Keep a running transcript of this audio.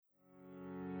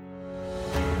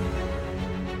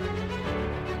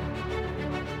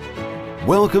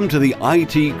Welcome to the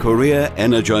IT Career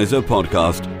Energizer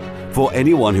podcast. For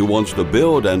anyone who wants to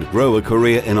build and grow a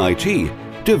career in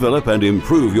IT, develop and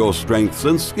improve your strengths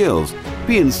and skills,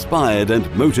 be inspired and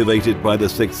motivated by the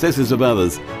successes of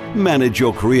others, manage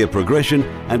your career progression,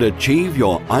 and achieve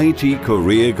your IT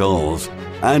career goals.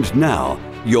 And now,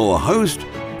 your host,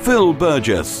 Phil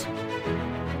Burgess.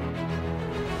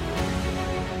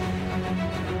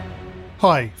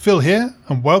 Hi, Phil here,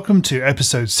 and welcome to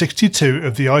episode 62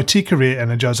 of the IT Career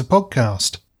Energizer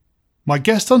podcast. My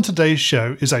guest on today's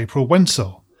show is April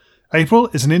Wenzel. April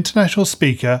is an international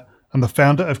speaker and the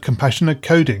founder of Compassionate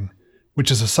Coding,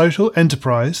 which is a social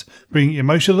enterprise bringing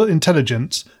emotional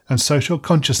intelligence and social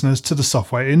consciousness to the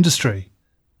software industry.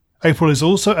 April is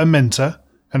also a mentor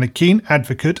and a keen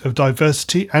advocate of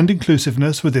diversity and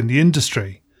inclusiveness within the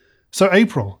industry. So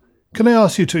April, can I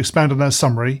ask you to expand on that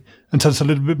summary and tell us a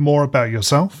little bit more about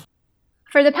yourself?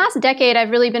 For the past decade,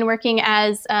 I've really been working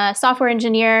as a software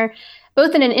engineer,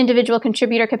 both in an individual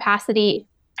contributor capacity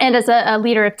and as a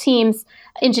leader of teams,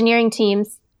 engineering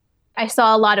teams. I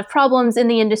saw a lot of problems in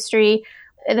the industry,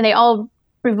 and they all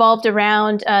revolved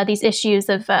around these issues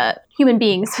of human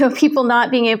beings, so people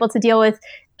not being able to deal with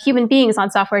human beings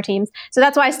on software teams. So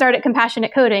that's why I started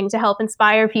Compassionate Coding, to help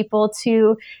inspire people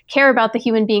to care about the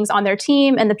human beings on their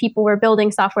team and the people we're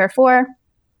building software for.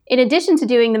 In addition to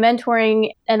doing the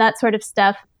mentoring and that sort of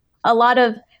stuff, a lot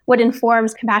of what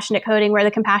informs Compassionate Coding, where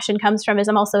the compassion comes from, is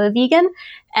I'm also a vegan.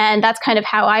 And that's kind of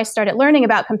how I started learning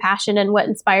about compassion and what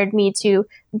inspired me to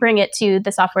bring it to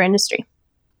the software industry.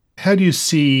 How do you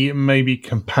see maybe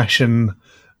compassion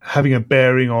having a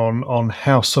bearing on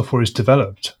how software is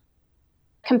developed?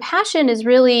 Compassion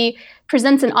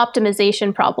presents an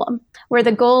optimization problem where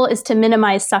the goal is to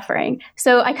minimize suffering.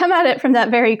 So I come at it from that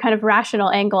very kind of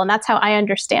rational angle, and that's how I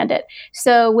understand it.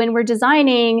 So when we're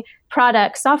designing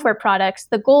products, software products,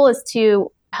 the goal is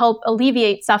to help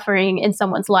alleviate suffering in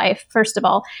someone's life, first of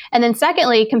all. And then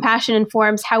secondly, compassion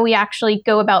informs how we actually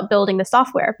go about building the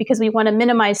software, because we want to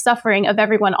minimize suffering of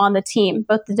everyone on the team,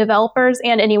 both the developers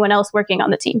and anyone else working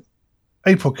on the team.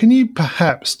 April, can you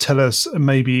perhaps tell us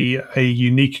maybe a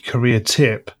unique career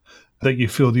tip that you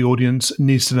feel the audience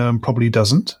needs to know and probably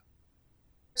doesn't?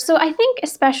 So I think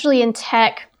especially in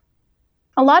tech,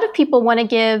 a lot of people want to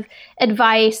give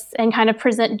advice and kind of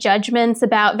present judgments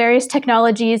about various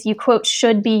technologies you, quote,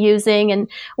 should be using and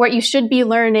what you should be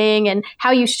learning and how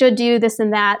you should do this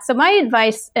and that. So my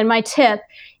advice and my tip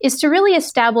is to really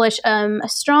establish a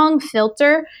strong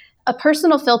filter, a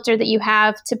personal filter that you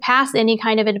have to pass any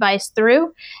kind of advice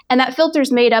through. And that filter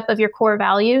is made up of your core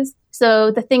values. So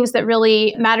the things that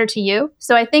really matter to you.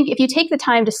 So I think if you take the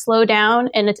time to slow down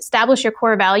and establish your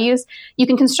core values, you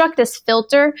can construct this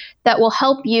filter that will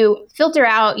help you filter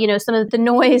out, some of the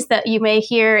noise that you may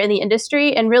hear in the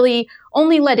industry and really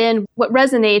only let in what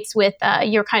resonates with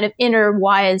your kind of inner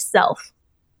wise self.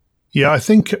 Yeah, I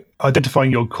think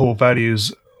identifying your core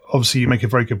values, obviously, you make a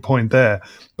very good point there.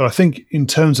 But I think in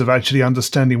terms of actually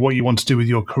understanding what you want to do with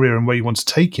your career and where you want to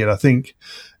take it, I think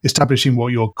establishing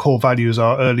what your core values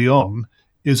are early on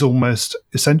is almost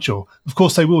essential. Of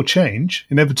course, they will change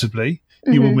inevitably.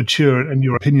 Mm-hmm. You will mature and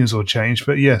your opinions will change.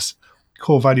 But yes,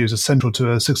 core values are central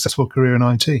to a successful career in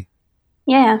IT.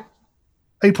 Yeah.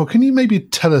 April, can you maybe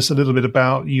tell us a little bit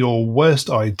about your worst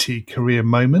IT career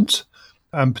moment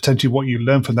and potentially what you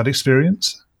learned from that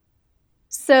experience?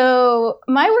 So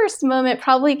my worst moment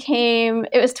probably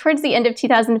it was towards the end of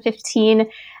 2015,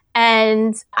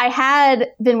 and I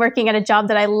had been working at a job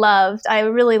that I loved. I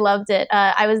really loved it.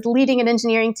 I was leading an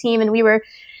engineering team, and we were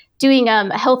doing a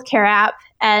healthcare app,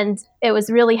 and it was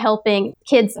really helping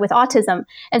kids with autism.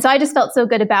 And so I just felt so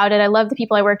good about it. I loved the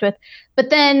people I worked with. But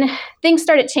then things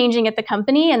started changing at the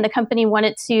company, and the company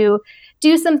wanted to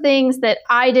do some things that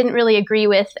I didn't really agree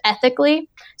with ethically.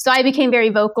 So I became very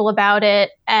vocal about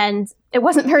it, and it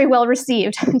wasn't very well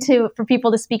received for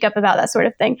people to speak up about that sort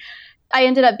of thing. I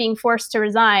ended up being forced to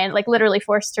resign, like literally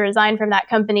forced to resign from that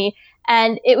company.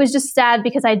 And it was just sad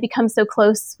because I'd become so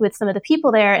close with some of the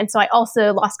people there. And so I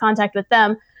also lost contact with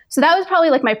them. So that was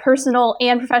probably like my personal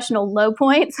and professional low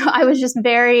point. So I was just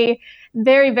very,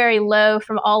 very, very low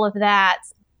from all of that.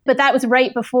 But that was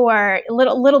right before, a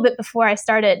little bit before I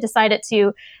decided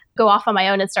to go off on my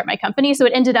own and start my company. So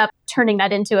it ended up turning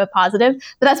that into a positive.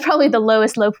 But that's probably the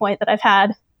lowest low point that I've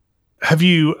had. Have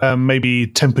you maybe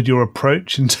tempered your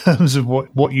approach in terms of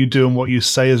what you do and what you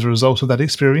say as a result of that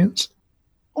experience?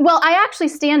 Well, I actually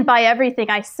stand by everything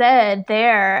I said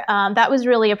there. That was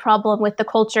really a problem with the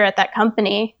culture at that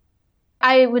company.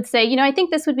 I would say, I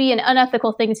think this would be an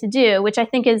unethical thing to do, which I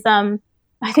think is,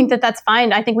 I think that's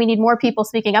fine. I think we need more people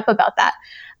speaking up about that.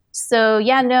 So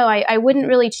yeah, no, I wouldn't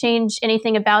really change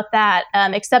anything about that,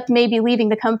 except maybe leaving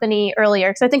the company earlier.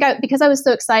 Because I think because I was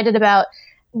so excited about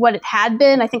what it had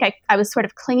been, I think I was sort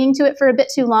of clinging to it for a bit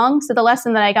too long. So the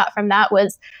lesson that I got from that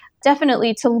was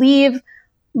definitely to leave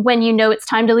when you know it's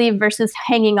time to leave versus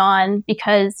hanging on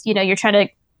because, you're trying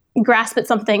to grasp at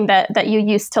something that you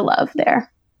used to love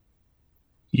there.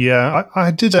 Yeah,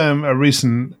 I did a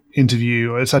recent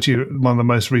interview. It's actually one of the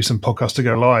most recent podcasts to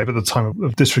go live at the time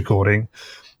of this recording,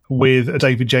 with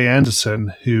David J.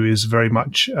 Anderson, who is very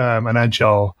much an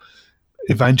agile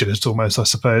evangelist almost, I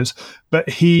suppose. But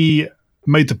he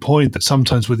made the point that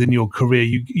sometimes within your career,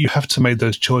 you have to make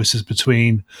those choices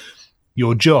between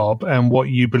your job and what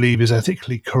you believe is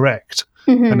ethically correct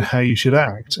and how you should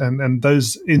act. And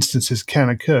those instances can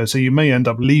occur. So you may end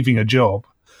up leaving a job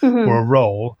or a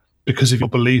role because of your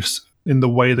beliefs in the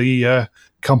way the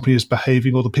company is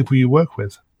behaving or the people you work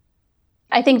with.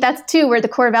 I think that's too where the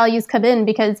core values come in,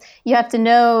 because you have to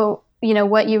know,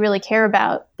 what you really care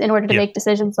about in order to make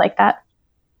decisions like that.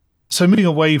 So moving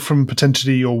away from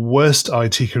potentially your worst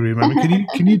IT career moment,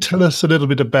 can you tell us a little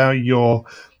bit about your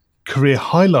career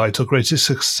highlight or greatest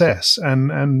success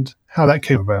and how that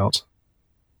came about?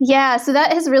 Yeah, so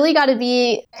that has really got to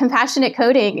be compassionate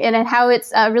coding and how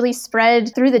it's really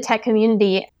spread through the tech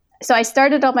community. So I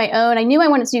started on my own. I knew I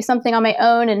wanted to do something on my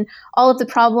own, and all of the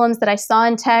problems that I saw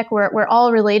in tech were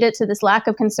all related to this lack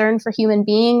of concern for human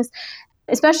beings,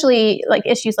 especially like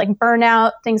issues like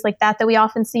burnout, things like that we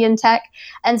often see in tech.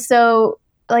 And so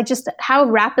like just how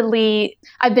rapidly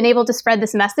I've been able to spread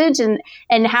this message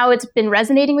and how it's been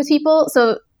resonating with people.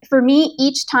 So for me,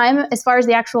 each time, as far as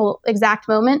the actual exact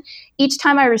moment, each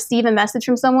time I receive a message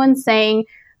from someone saying,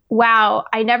 wow,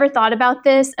 I never thought about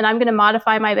this, and I'm going to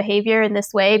modify my behavior in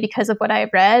this way because of what I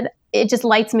read, it just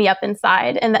lights me up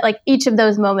inside. And that, like, each of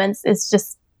those moments is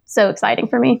just so exciting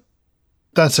for me.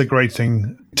 That's a great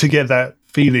thing, to get that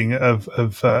feeling of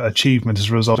achievement as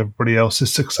a result of everybody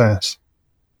else's success.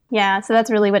 Yeah, so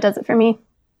that's really what does it for me.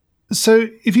 So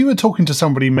if you were talking to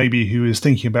somebody maybe who is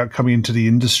thinking about coming into the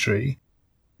industry,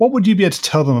 what would you be able to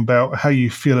tell them about how you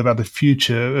feel about the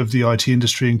future of the IT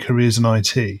industry and careers in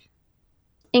IT?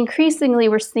 Increasingly,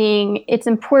 we're seeing it's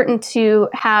important to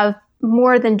have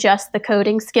more than just the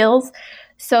coding skills.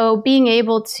 So being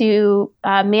able to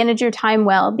manage your time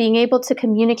well, being able to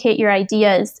communicate your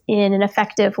ideas in an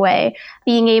effective way,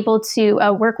 being able to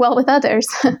work well with others.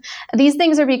 These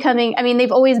things are becoming,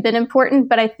 they've always been important,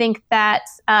 but I think that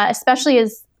especially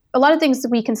as a lot of things that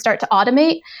we can start to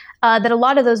automate, that a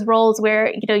lot of those roles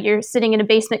where, you're sitting in a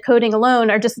basement coding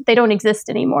alone they don't exist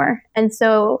anymore. And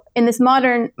so in this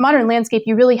modern landscape,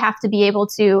 you really have to be able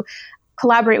to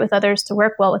collaborate with others, to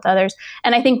work well with others.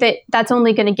 And I think that that's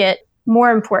only going to get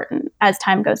more important as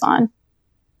time goes on.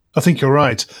 I think you're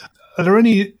right. Are there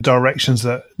any directions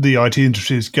that the IT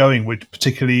industry is going which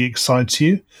particularly excites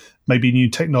you? Maybe new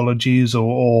technologies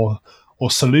or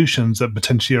solutions that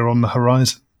potentially are on the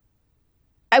horizon?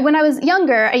 When I was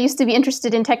younger, I used to be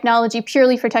interested in technology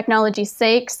purely for technology's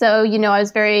sake. So, I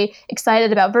was very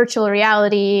excited about virtual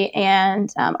reality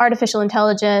and artificial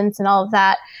intelligence and all of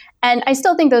that. And I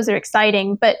still think those are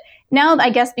exciting. But now, I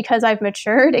guess because I've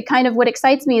matured, what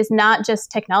excites me is not just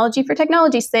technology for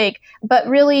technology's sake, but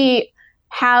really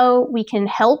how we can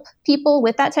help people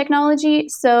with that technology.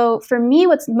 So for me,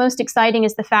 what's most exciting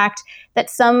is the fact that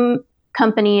some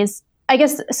companies, I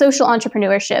guess, social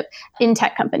entrepreneurship in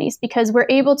tech companies, because we're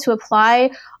able to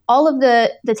apply all of the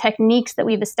techniques that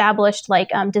we've established, like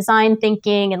design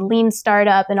thinking and lean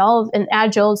startup and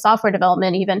agile software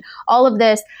development, even all of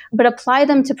this, but apply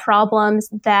them to problems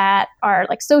that are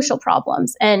like social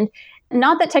problems. And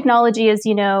not that technology is,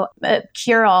 a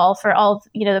cure-all for all of,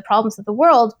 the problems of the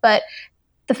world, but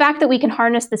the fact that we can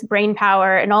harness this brain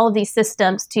power and all of these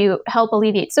systems to help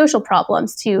alleviate social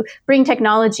problems, to bring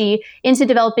technology into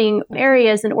developing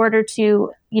areas in order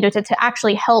to, to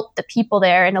actually help the people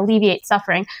there and alleviate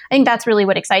suffering. I think that's really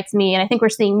what excites me. And I think we're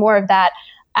seeing more of that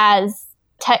as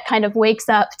tech kind of wakes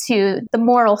up to the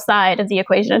moral side of the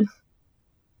equation.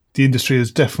 The industry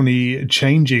is definitely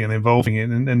changing and evolving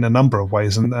in a number of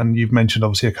ways. And you've mentioned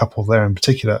obviously a couple there in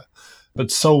particular. But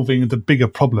solving the bigger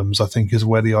problems, I think, is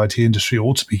where the IT industry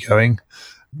ought to be going.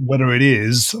 Whether it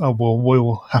is,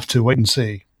 we'll have to wait and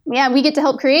see. Yeah, we get to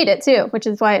help create it too, which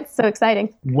is why it's so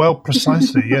exciting. Well,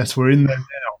 precisely. Yes, we're in there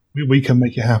now. We can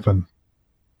make it happen.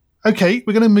 Okay,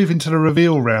 we're going to move into the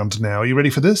reveal round now. Are you ready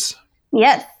for this?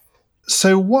 Yes.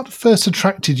 So what first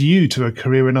attracted you to a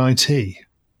career in IT?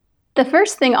 The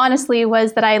first thing, honestly,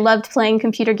 was that I loved playing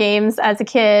computer games as a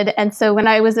kid. And so when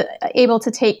I was able to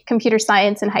take computer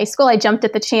science in high school, I jumped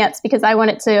at the chance because I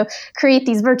wanted to create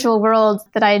these virtual worlds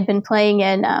that I had been playing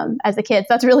in as a kid. So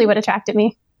that's really what attracted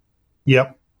me.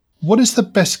 Yep. What is the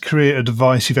best career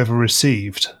advice you've ever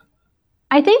received?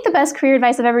 I think the best career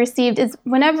advice I've ever received is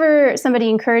whenever somebody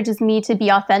encourages me to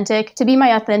be authentic, to be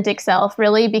my authentic self,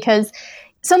 really, because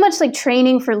so much like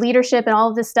training for leadership and all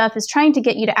of this stuff is trying to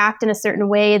get you to act in a certain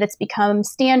way that's become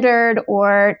standard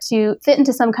or to fit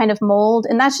into some kind of mold.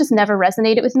 And that's just never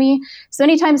resonated with me. So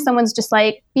anytime someone's just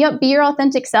like, be your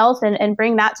authentic self and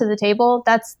bring that to the table,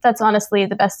 that's honestly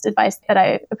the best advice that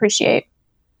I appreciate.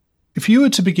 If you were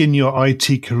to begin your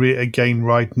IT career again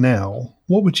right now,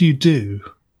 what would you do?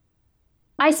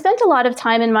 I spent a lot of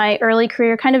time in my early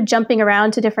career kind of jumping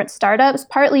around to different startups,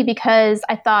 partly because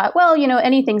I thought, well,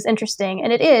 anything's interesting.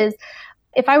 And it is.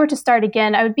 If I were to start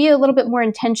again, I would be a little bit more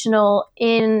intentional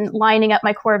in lining up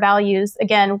my core values,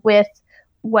 again, with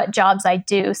what jobs I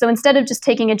do. So instead of just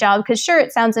taking a job, because sure,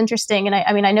 it sounds interesting. And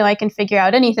I know I can figure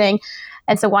out anything.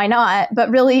 And so why not? But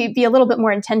really be a little bit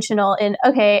more intentional in,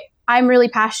 okay, I'm really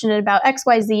passionate about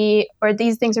XYZ, or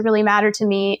these things that really matter to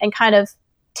me, and kind of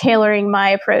tailoring my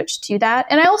approach to that.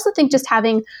 And I also think just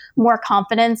having more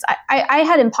confidence. I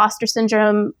had imposter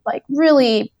syndrome, like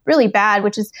really, really bad,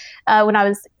 which is when I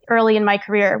was early in my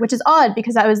career, which is odd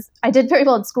because I did very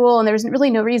well in school and there was really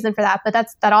no reason for that, but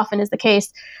that often is the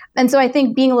case. And so I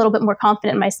think being a little bit more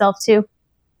confident in myself too.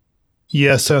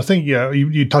 Yeah, so I think,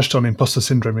 you touched on imposter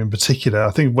syndrome in particular.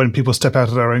 I think when people step out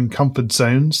of their own comfort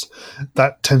zones,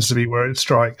 that tends to be where it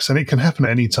strikes. And it can happen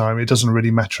at any time. It doesn't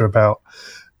really matter about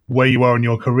where you are in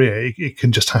your career. It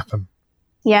can just happen.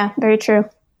 Yeah, very true.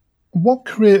 What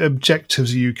career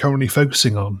objectives are you currently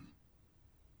focusing on?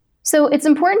 So it's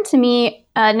important to me,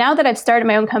 now that I've started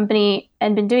my own company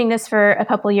and been doing this for a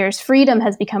couple of years, freedom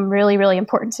has become really, really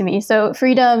important to me. So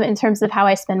freedom in terms of how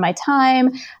I spend my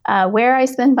time, where I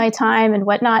spend my time and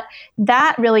whatnot,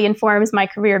 that really informs my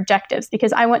career objectives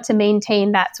because I want to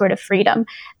maintain that sort of freedom.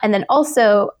 And then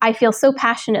also, I feel so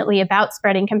passionately about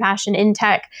spreading compassion in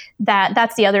tech that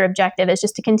that's the other objective, is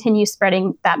just to continue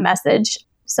spreading that message.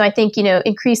 So I think,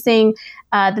 increasing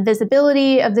the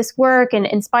visibility of this work and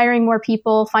inspiring more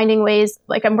people, finding ways,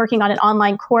 like I'm working on an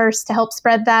online course to help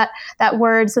spread that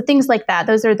word. So things like that,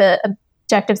 those are the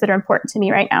objectives that are important to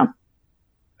me right now.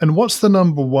 And what's the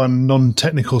number one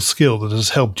non-technical skill that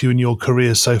has helped you in your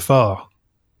career so far?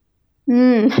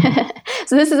 So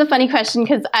this is a funny question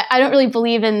because I don't really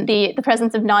believe in the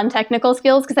presence of non-technical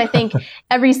skills because I think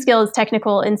every skill is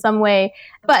technical in some way.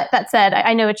 But that said,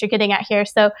 I know what you're getting at here.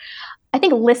 So I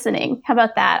think listening, how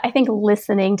about that? I think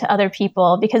listening to other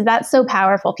people, because that's so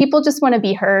powerful. People just want to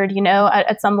be heard,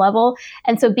 at some level.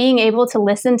 And so being able to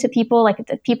listen to people, like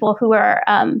the people who are,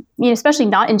 especially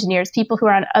not engineers, people who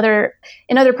are in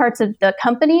other parts of the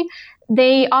company,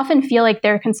 they often feel like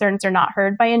their concerns are not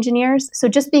heard by engineers. So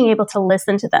just being able to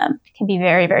listen to them can be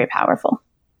very, very powerful.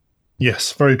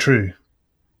 Yes, very true.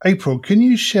 April, can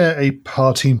you share a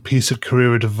parting piece of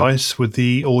career advice with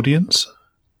the audience?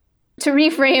 To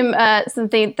reframe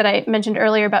something that I mentioned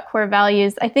earlier about core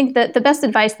values, I think that the best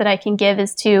advice that I can give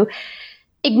is to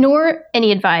ignore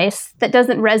any advice that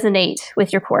doesn't resonate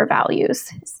with your core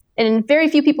values. And very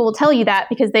few people will tell you that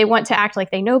because they want to act like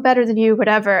they know better than you,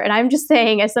 whatever. And I'm just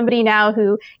saying, as somebody now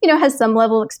who, has some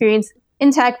level of experience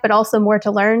in tech, but also more to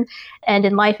learn and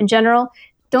in life in general,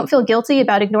 don't feel guilty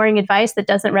about ignoring advice that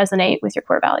doesn't resonate with your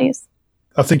core values.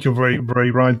 I think you're very, very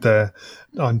right there.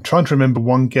 I'm trying to remember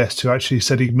one guest who actually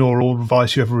said ignore all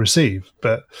advice you ever receive,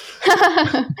 but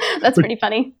that's pretty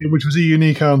funny. Which was a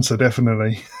unique answer,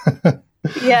 definitely.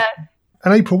 Yeah.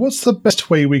 And April, what's the best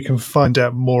way we can find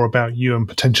out more about you and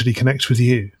potentially connect with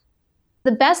you?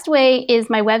 The best way is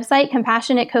my website,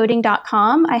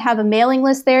 compassionatecoding.com. I have a mailing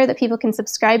list there that people can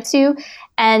subscribe to,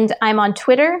 and I'm on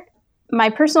Twitter. My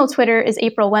personal Twitter is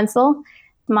April Wenzel.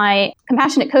 My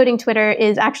Compassionate Coding Twitter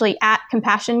is actually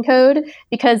 @CompassionCode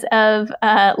because of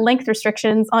length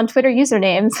restrictions on Twitter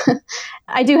usernames.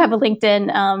 I do have a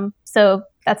LinkedIn, so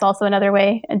that's also another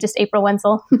way, and just April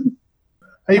Wenzel.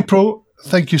 April,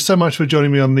 thank you so much for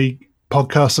joining me on the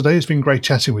podcast today. It's been great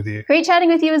chatting with you. Great chatting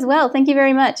with you as well. Thank you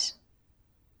very much.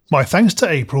 My thanks to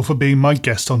April for being my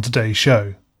guest on today's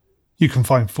show. You can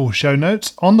find full show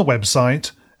notes on the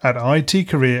website at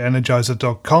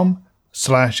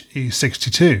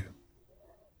itcareerenergizer.com/E62.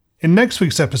 In next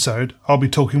week's episode, I'll be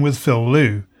talking with Phil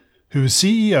Liu, who is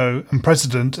CEO and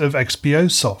President of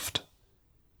XPOsoft.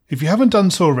 If you haven't done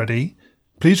so already,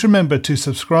 please remember to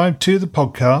subscribe to the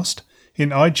podcast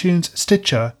in iTunes,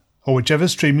 Stitcher, or whichever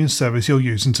streaming service you're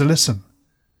using to listen.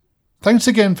 Thanks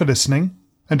again for listening,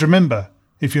 and remember,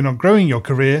 if you're not growing your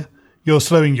career, you're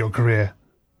slowing your career.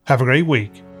 Have a great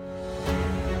week.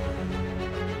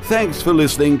 Thanks for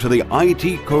listening to the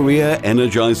IT Career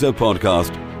Energizer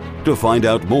podcast. To find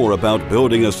out more about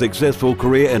building a successful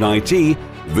career in IT,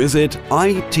 Visit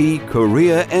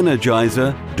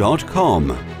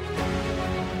itcareerenergizer.com.